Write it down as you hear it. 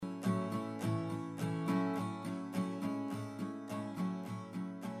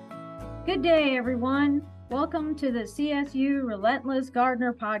Good day, everyone. Welcome to the CSU Relentless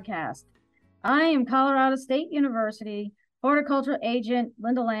Gardener podcast. I am Colorado State University horticultural agent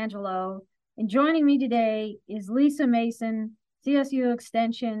Linda Langelo, and joining me today is Lisa Mason, CSU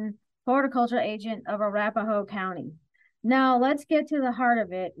Extension horticultural agent of Arapahoe County. Now, let's get to the heart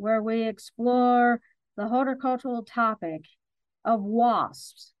of it, where we explore the horticultural topic of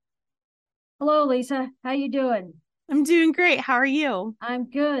wasps. Hello, Lisa. How you doing? I'm doing great. How are you? I'm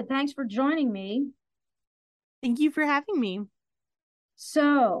good. Thanks for joining me. Thank you for having me.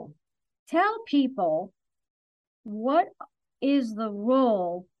 So, tell people what is the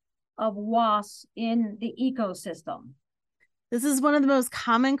role of wasps in the ecosystem? This is one of the most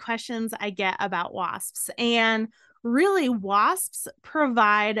common questions I get about wasps. And really, wasps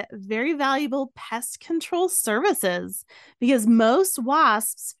provide very valuable pest control services because most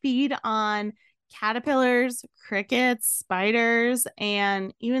wasps feed on caterpillars, crickets, spiders,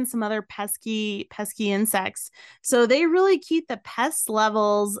 and even some other pesky insects. So they really keep the pest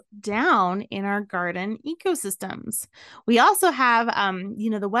levels down in our garden ecosystems. We also have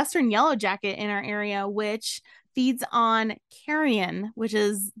the western yellow jacket in our area, which feeds on carrion, which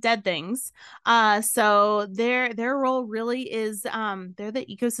is dead things. So their role really is they're the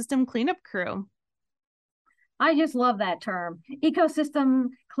ecosystem cleanup crew. I just love that term, ecosystem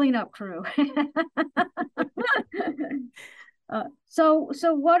cleanup crew. So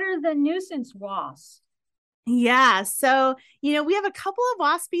what are the nuisance wasps? Yeah. So, we have a couple of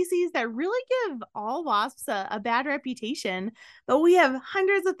wasp species that really give all wasps a bad reputation, but we have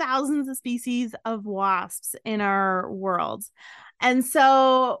hundreds of thousands of species of wasps in our world. And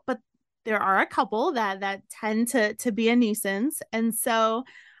so, but there are a couple that tend to be a nuisance. And so,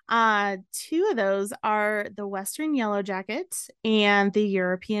 two of those are the Western yellow jacket and the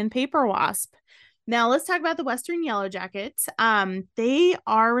European paper wasp. Now let's talk about the Western yellow jacket. They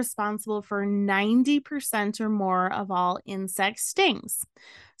are responsible for 90% or more of all insect stings.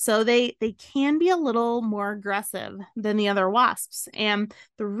 So they can be a little more aggressive than the other wasps. And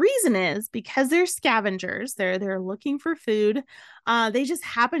the reason is because they're scavengers, they're looking for food. They just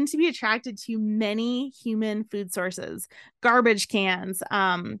happen to be attracted to many human food sources, garbage cans,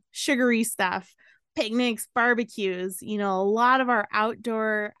 sugary stuff, picnics, barbecues, a lot of our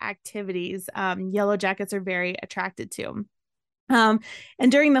outdoor activities, yellow jackets are very attracted to. And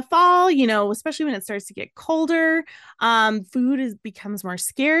during the fall, especially when it starts to get colder, becomes more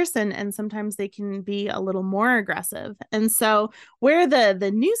scarce, and sometimes they can be a little more aggressive. And so, where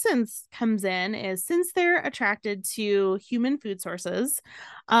the nuisance comes in is since they're attracted to human food sources,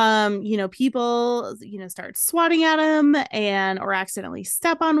 people start swatting at them or accidentally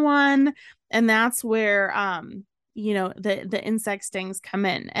step on one, and that's where the insect stings come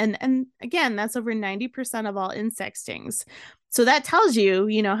in. And again, that's over 90% of all insect stings. So that tells you,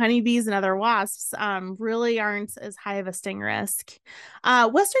 honeybees and other wasps really aren't as high of a sting risk.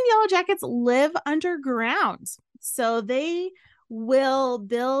 Western yellow jackets live underground. So they will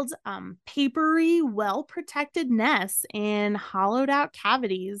build papery, well protected nests in hollowed out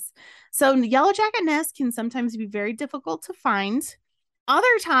cavities. So yellow jacket nests can sometimes be very difficult to find.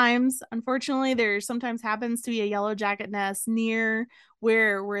 Other times, unfortunately, there sometimes happens to be a yellow jacket nest near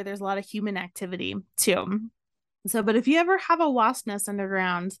where there's a lot of human activity too. So, but if you ever have a wasp nest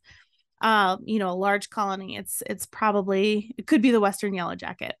underground, a large colony, it could be the Western yellow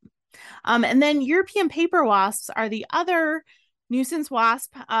jacket. And then European paper wasps are the other nuisance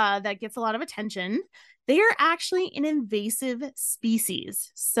wasp that gets a lot of attention. They are actually an invasive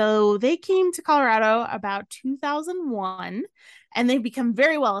species. So they came to Colorado about 2001 and they've become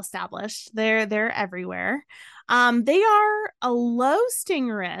very well established. They're everywhere. They are a low sting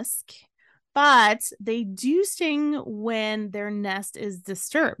risk, but they do sting when their nest is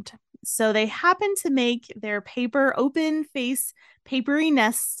disturbed. So they happen to make their open face papery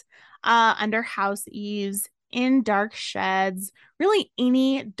nests under house eaves, in dark sheds, really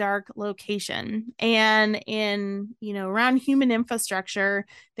any dark location. And around human infrastructure,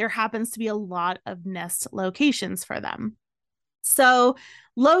 there happens to be a lot of nest locations for them. So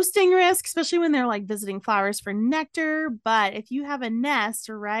low sting risk, especially when they're like visiting flowers for nectar. But if you have a nest,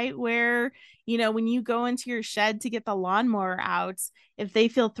 right, where, when you go into your shed to get the lawnmower out, if they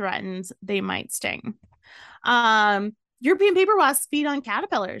feel threatened, they might sting. European paper wasps feed on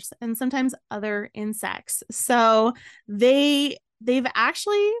caterpillars and sometimes other insects. So they've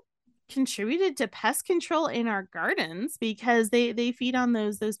actually contributed to pest control in our gardens because they feed on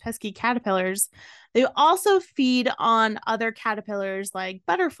those pesky caterpillars. They also feed on other caterpillars like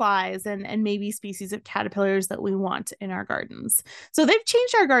butterflies and maybe species of caterpillars that we want in our gardens. So they've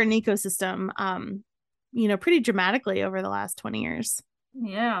changed our garden ecosystem pretty dramatically over the last 20 years.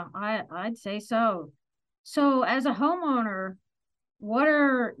 Yeah, I'd say so. So as a homeowner, what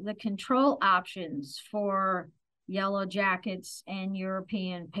are the control options for yellow jackets and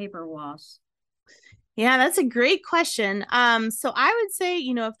European paper wasps? Yeah, that's a great question. So I would say,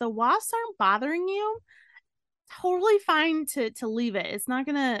 if the wasps aren't bothering you, totally fine to leave it. It's not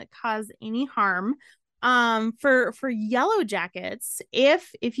gonna cause any harm. For yellow jackets,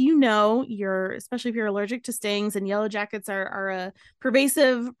 if you're, especially if you're allergic to stings and yellow jackets are a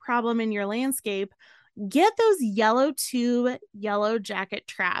pervasive problem in your landscape, get those yellow tube yellow jacket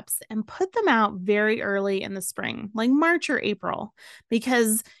traps and put them out very early in the spring, like March or April,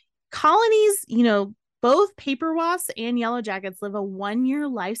 because colonies, both paper wasps and yellow jackets live a 1 year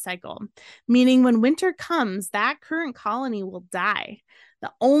life cycle, meaning when winter comes, that current colony will die.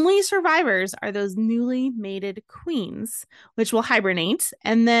 The only survivors are those newly mated queens, which will hibernate.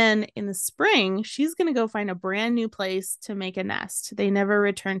 And then in the spring, she's going to go find a brand new place to make a nest. They never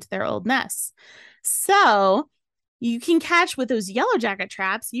return to their old nests. So you can catch with those yellow jacket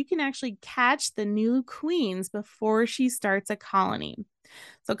traps, you can actually catch the new queens before she starts a colony.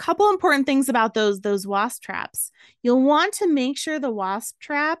 So a couple important things about those wasp traps. You'll want to make sure the wasp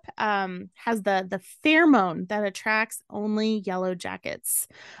trap has the pheromone that attracts only yellow jackets.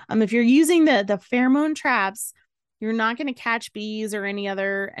 If you're using the pheromone traps, you're not going to catch bees or any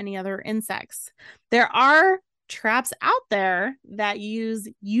other insects. There are traps out there that use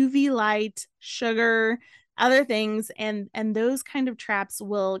UV light, sugar, other things, and those kind of traps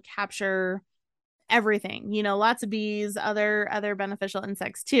will capture everything, lots of bees, other beneficial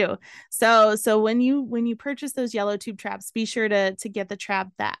insects too. So when you purchase those yellow tube traps, be sure to get the trap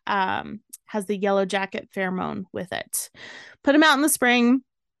that has the yellow jacket pheromone with it. Put them out in the spring.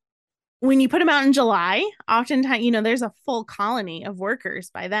 When you put them out in July, oftentimes, there's a full colony of workers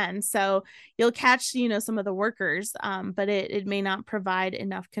by then. So you'll catch, some of the workers, but it may not provide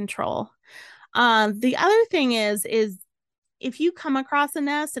enough control. The other thing is if you come across a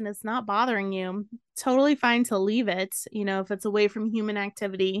nest and it's not bothering you, totally fine to leave it, if it's away from human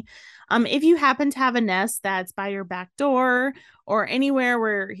activity. If you happen to have a nest that's by your back door or anywhere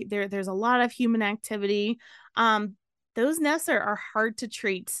where there's a lot of human activity, those nests are hard to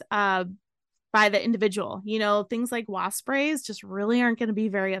treat by the individual. Things like wasp sprays just really aren't going to be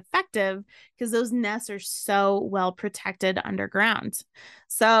very effective because those nests are so well protected underground.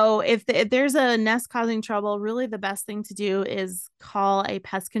 So if there's a nest causing trouble, really the best thing to do is call a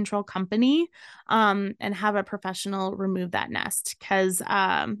pest control company and have a professional remove that nest, because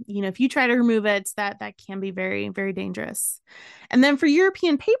if you try to remove it, that can be very, very dangerous. And then for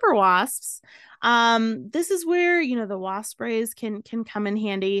European paper wasps, this is where the wasp sprays can come in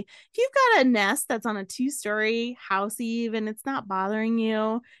handy. If you've got a nest that's on a 2-story house eve and it's not bothering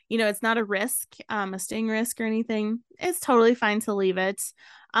you, it's not a risk, a sting risk or anything, it's totally fine to leave it.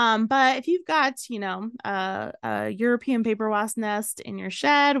 But if you've got, a European paper wasp nest in your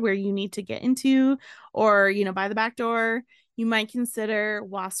shed where you need to get into, or, by the back door, you might consider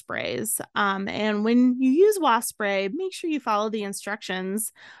wasp sprays. And when you use wasp spray, make sure you follow the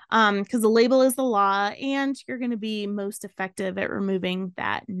instructions, because the label is the law and you're going to be most effective at removing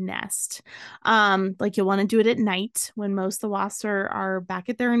that nest. Like you'll want to do it at night when most of the wasps are back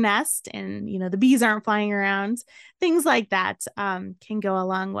at their nest and, the bees aren't flying around. Things like that can go a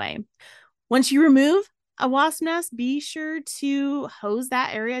long way. Once you remove a wasp nest, be sure to hose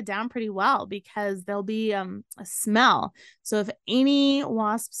that area down pretty well because there'll be a smell. So if any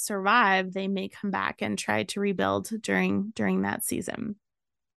wasps survive, they may come back and try to rebuild during that season.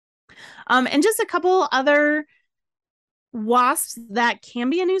 And just a couple other wasps that can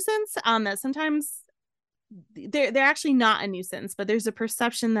be a nuisance, that sometimes they're actually not a nuisance, but there's a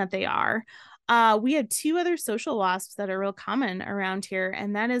perception that they are. We have two other social wasps that are real common around here,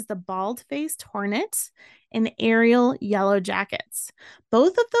 and that is the bald-faced hornet and aerial yellow jackets.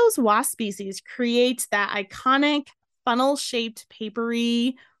 Both of those wasp species create that iconic funnel-shaped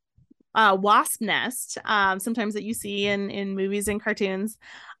papery wasp nest, sometimes that you see in movies and cartoons.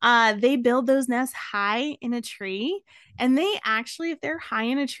 They build those nests high in a tree, and they actually, if they're high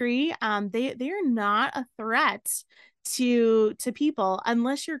in a tree, they're not a threat to people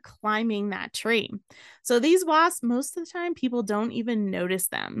unless you're climbing that tree. So these wasps, most of the time, people don't even notice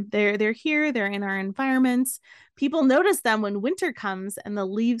them. They're here, they're in our environment. People notice them when winter comes and the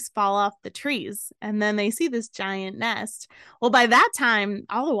leaves fall off the trees, and then they see this giant nest. Well, by that time,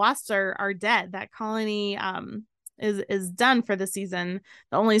 all the wasps are dead. That colony is done for the season.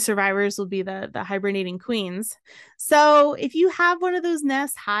 The only survivors will be the hibernating queens. So if you have one of those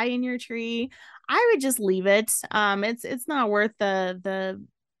nests high in your tree, I would just leave it. It's not worth the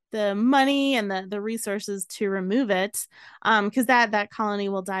the money and the resources to remove it, because that colony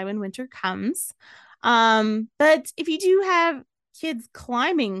will die when winter comes. But if you do have kids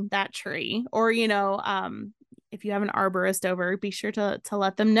climbing that tree, or if you have an arborist over, be sure to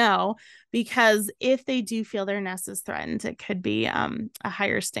let them know, because if they do feel their nest is threatened, it could be a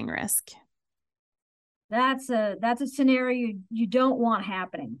higher sting risk. That's a scenario you don't want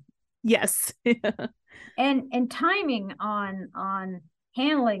happening. Yes. And timing on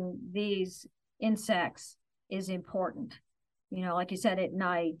handling these insects is important. Like you said, at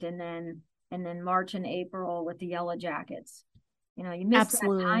night, and then March and April with the yellow jackets. You miss that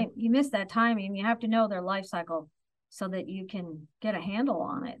Absolutely. time. You miss that timing. You have to know their life cycle so that you can get a handle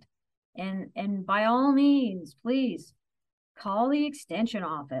on it. And by all means, please call the extension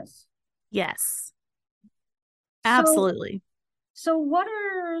office. Yes. So Absolutely. so what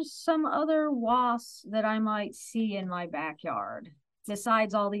are some other wasps that I might see in my backyard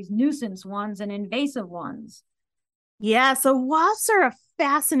besides all these nuisance ones and invasive ones? Yeah, so wasps are a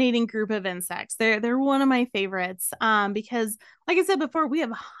fascinating group of insects. They're one of my favorites, because, like I said before, we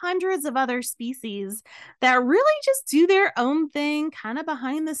have hundreds of other species that really just do their own thing, kind of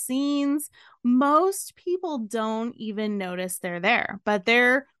behind the scenes. Most people don't even notice they're there, but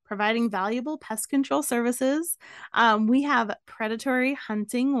they're providing valuable pest control services. We have predatory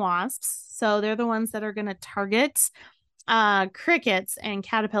hunting wasps, so they're the ones that are going to target crickets and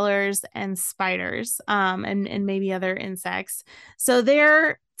caterpillars and spiders, and maybe other insects. So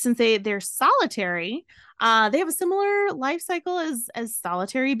since they're solitary, they have a similar life cycle as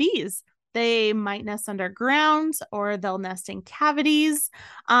solitary bees. They might nest underground, or they'll nest in cavities,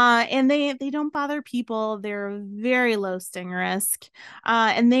 and they don't bother people. They're very low sting risk,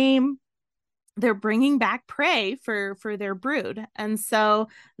 and they're bringing back prey for their brood. And so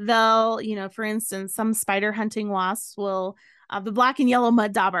they'll, for instance, some spider hunting wasps will, the black and yellow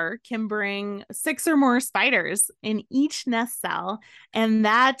mud dauber can bring 6 or more spiders in each nest cell, and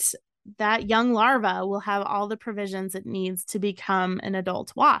that young larva will have all the provisions it needs to become an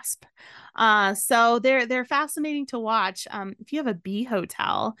adult wasp. So they're fascinating to watch. If you have a bee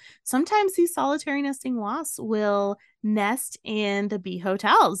hotel, sometimes these solitary nesting wasps will nest in the bee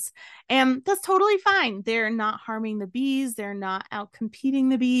hotels, and that's totally fine. They're not harming the bees, they're not out competing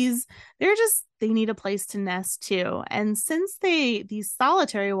the bees. They need a place to nest too. And since these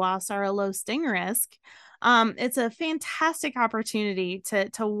solitary wasps are a low sting risk, it's a fantastic opportunity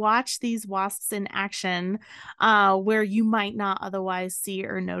to watch these wasps in action, where you might not otherwise see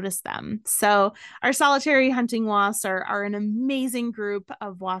or notice them. So our solitary hunting wasps are an amazing group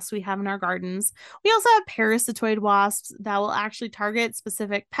of wasps we have in our gardens. We also have parasitoid wasps that will actually target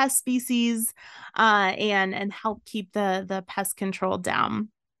specific pest species, and help keep the pest control down.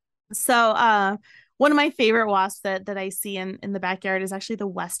 So, one of my favorite wasps that I see in the backyard is actually the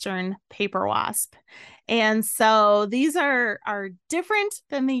Western paper wasp. And so these are different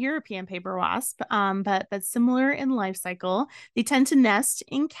than the European paper wasp, but similar in life cycle. They tend to nest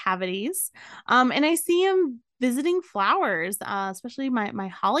in cavities, and I see them visiting flowers, especially my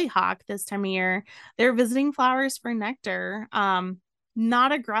hollyhock this time of year. They're visiting flowers for nectar.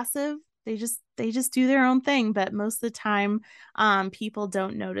 Not aggressive. They just do their own thing, but most of the time, people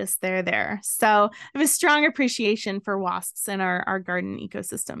don't notice they're there. So I have a strong appreciation for wasps in our garden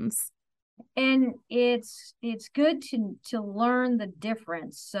ecosystems. And it's good to learn the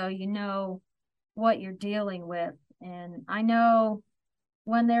difference so you know what you're dealing with. And I know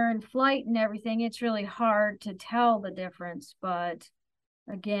when they're in flight and everything, it's really hard to tell the difference. But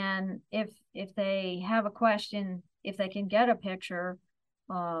again, if they have a question, if they can get a picture,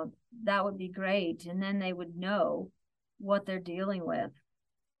 uh, that would be great, and then they would know what they're dealing with.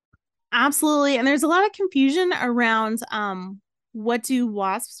 Absolutely. And there's a lot of confusion around what do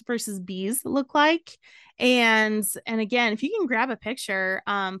wasps versus bees look like. And again, if you can grab a picture,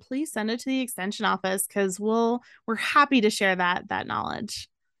 please send it to the extension office, because we're happy to share that knowledge.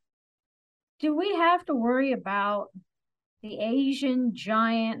 Do we have to worry about the Asian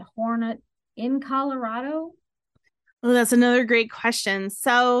giant hornet in Colorado? Oh, that's another great question.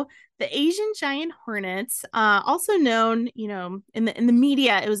 So the Asian giant hornet, also known, in the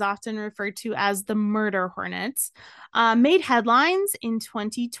media, it was often referred to as the murder hornet, made headlines in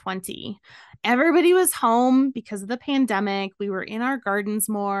 2020. Everybody was home because of the pandemic. We were in our gardens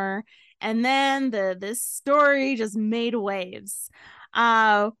more, and then this story just made waves.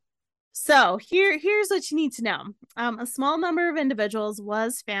 So here's what you need to know. A small number of individuals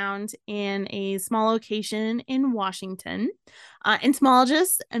was found in a small location in Washington.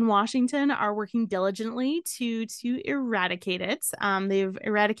 Entomologists in Washington are working diligently to eradicate it. They've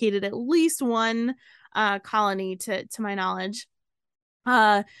eradicated at least one colony to my knowledge.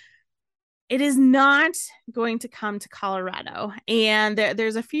 It is not going to come to Colorado, and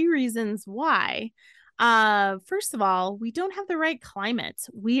there's a few reasons why. First of all, we don't have the right climate.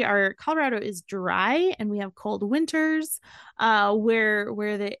 Colorado is dry and we have cold winters,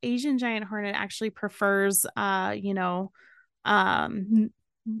 where the Asian giant hornet actually prefers,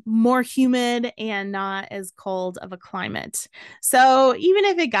 more humid and not as cold of a climate. So even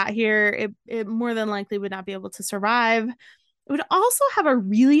if it got here, it more than likely would not be able to survive. It would also have a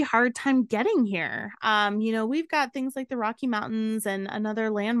really hard time getting here. We've got things like the Rocky Mountains and other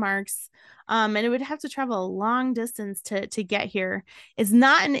landmarks, and it would have to travel a long distance to get here. It's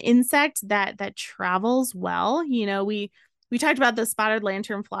not an insect that travels well. We talked about the spotted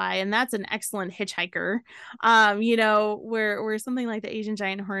lanternfly, and that's an excellent hitchhiker. Where something like the Asian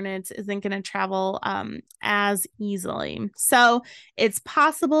giant hornet isn't going to travel as easily. So it's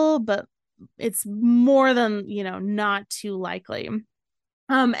possible, but it's more than, not too likely.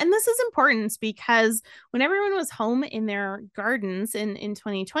 And this is important because when everyone was home in their gardens in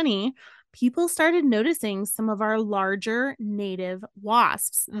 2020, people started noticing some of our larger native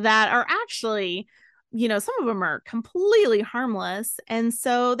wasps that are actually, some of them are completely harmless. And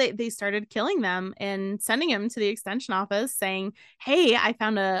so they started killing them and sending them to the extension office saying, hey, I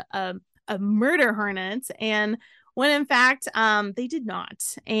found a murder hornet. And when in fact, they did not.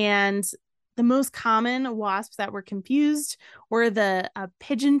 And the most common wasps that were confused were the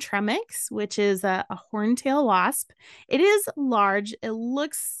pigeon tremix, which is a horntail wasp. It is large. It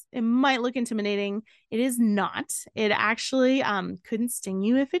might look intimidating. It is not. It actually couldn't sting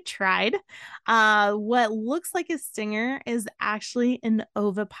you if it tried. What looks like a stinger is actually an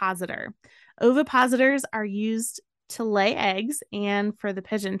ovipositor. Ovipositors are used to lay eggs, and for the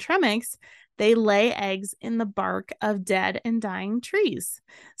pigeon tremix, they lay eggs in the bark of dead and dying trees.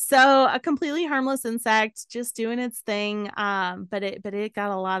 So a completely harmless insect, just doing its thing. But it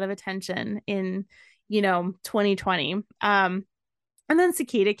got a lot of attention in 2020. And then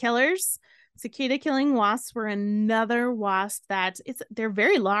cicada killers. Cicada killing wasps were another wasp they're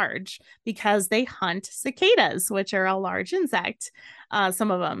very large because they hunt cicadas, which are a large insect, some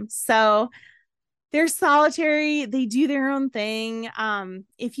of them. So they're solitary. They do their own thing.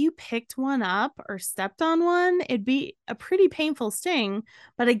 If you picked one up or stepped on one, it'd be a pretty painful sting.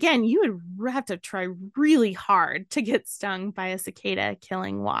 But again, you would have to try really hard to get stung by a cicada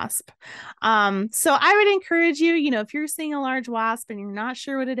killing wasp. So I would encourage you, if you're seeing a large wasp and you're not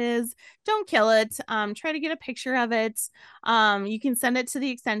sure what it is, don't kill it. Try to get a picture of it. You can send it to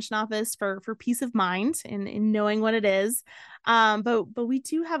the extension office for peace of mind in knowing what it is. But we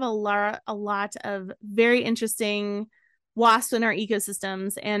do have a lot of very interesting wasps in our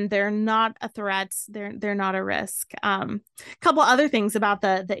ecosystems, and they're not a threat. They're not a risk. A couple other things about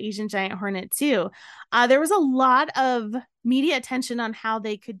the Asian giant hornet too. There was a lot of media attention on how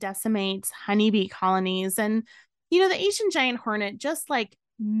they could decimate honeybee colonies, and the Asian giant hornet, just like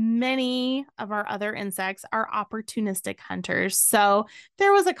many of our other insects, are opportunistic hunters. So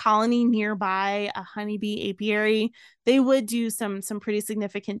there was a colony nearby, a honeybee apiary, they would do some pretty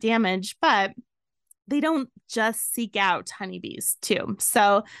significant damage, but they don't just seek out honeybees too.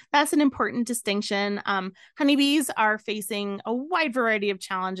 So that's an important distinction. Honeybees are facing a wide variety of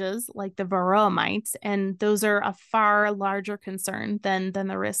challenges like the varroa mites, and those are a far larger concern than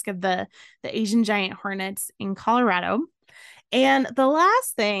the risk of the Asian giant hornets in Colorado. And the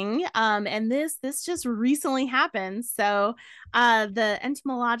last thing, and this just recently happened. So, the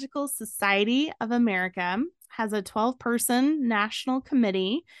Entomological Society of America has a 12-person national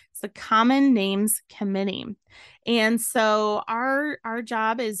committee. It's the Common Names Committee. And so our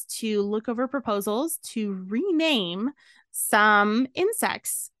job is to look over proposals to rename some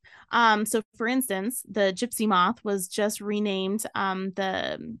insects. So for instance, the gypsy moth was just renamed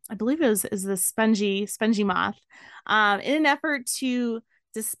I believe is the spongy moth, in an effort to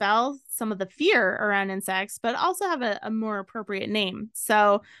dispel some of the fear around insects, but also have a more appropriate name.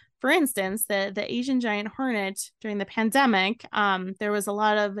 So for instance, the Asian giant hornet during the pandemic, there was a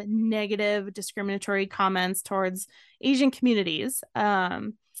lot of negative discriminatory comments towards Asian communities.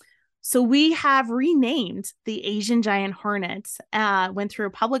 So we have renamed the Asian giant hornet, went through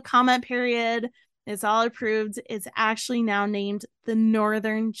a public comment period. It's all approved. It's actually now named the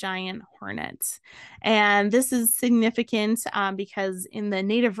northern giant hornet. And this is significant because in the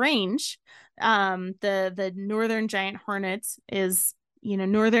native range, the northern giant hornet is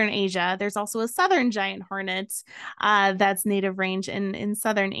northern Asia. There's also a southern giant hornet that's native range in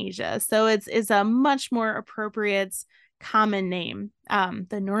southern Asia. So it's a much more appropriate common name,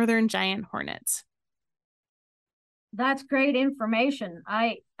 the northern giant hornet. That's great information.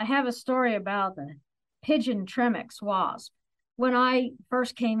 I have a story about the pigeon tremix wasp. when I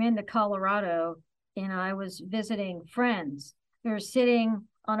first came into Colorado and I was visiting friends, we were sitting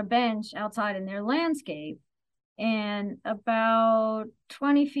on a bench outside in their landscape, and about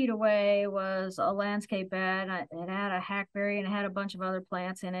 20 feet away was a landscape bed. It had a hackberry and it had a bunch of other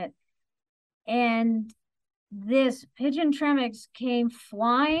plants in it. And this pigeon tremix came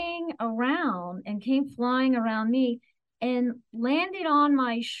flying around and came flying around me and landed on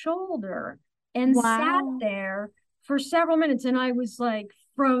my shoulder and sat Wow. there for several minutes. And I was like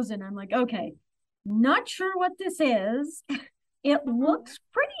frozen. I'm like, okay, not sure what this is. It looks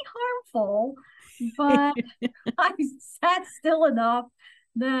pretty harmful, but I sat still enough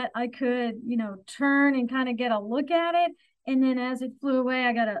that I could, turn and kind of get a look at it. And then as it flew away,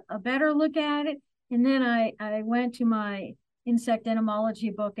 I got a better look at it. And then I went to my insect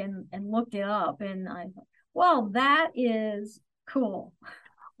entomology book and looked it up. And I thought, well, that is cool.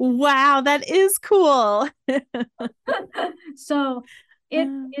 Wow, that is cool. So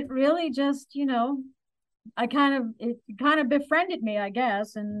it really just, it kind of befriended me, I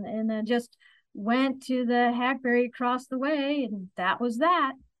guess, and then just went to the hackberry across the way, and that was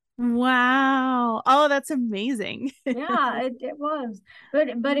that. Wow. Oh, that's amazing. Yeah, it was. But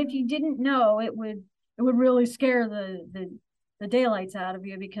if you didn't know, it would really scare the daylights out of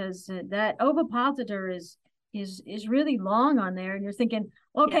you, because that ovipositor is really long on there, and you're thinking,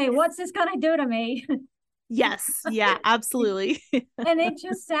 Yes. okay, what's this gonna do to me? Yes. Yeah, absolutely. And it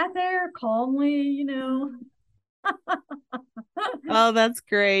just sat there calmly. Oh, that's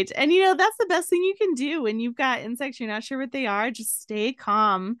great. And that's the best thing you can do when you've got insects, you're not sure what they are, just stay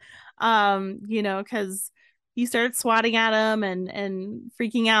calm. Because you start swatting at them and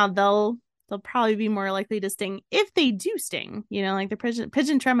freaking out, they'll probably be more likely to sting if they do sting. Like the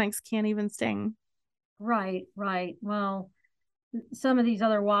pigeon tremix can't even sting. Right, right. Well, some of these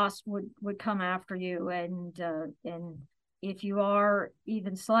other wasps would come after you, and if you are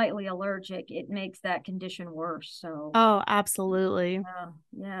even slightly allergic, it makes that condition worse. So Oh, absolutely.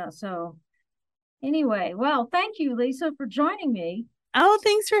 yeah. So anyway, well, thank you, Lisa, for joining me. Oh,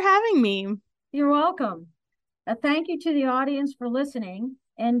 thanks for having me. You're welcome. A thank you to the audience for listening,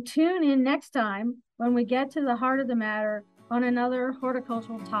 and tune in next time when we get to the heart of the matter on another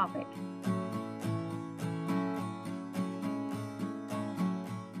horticultural topic.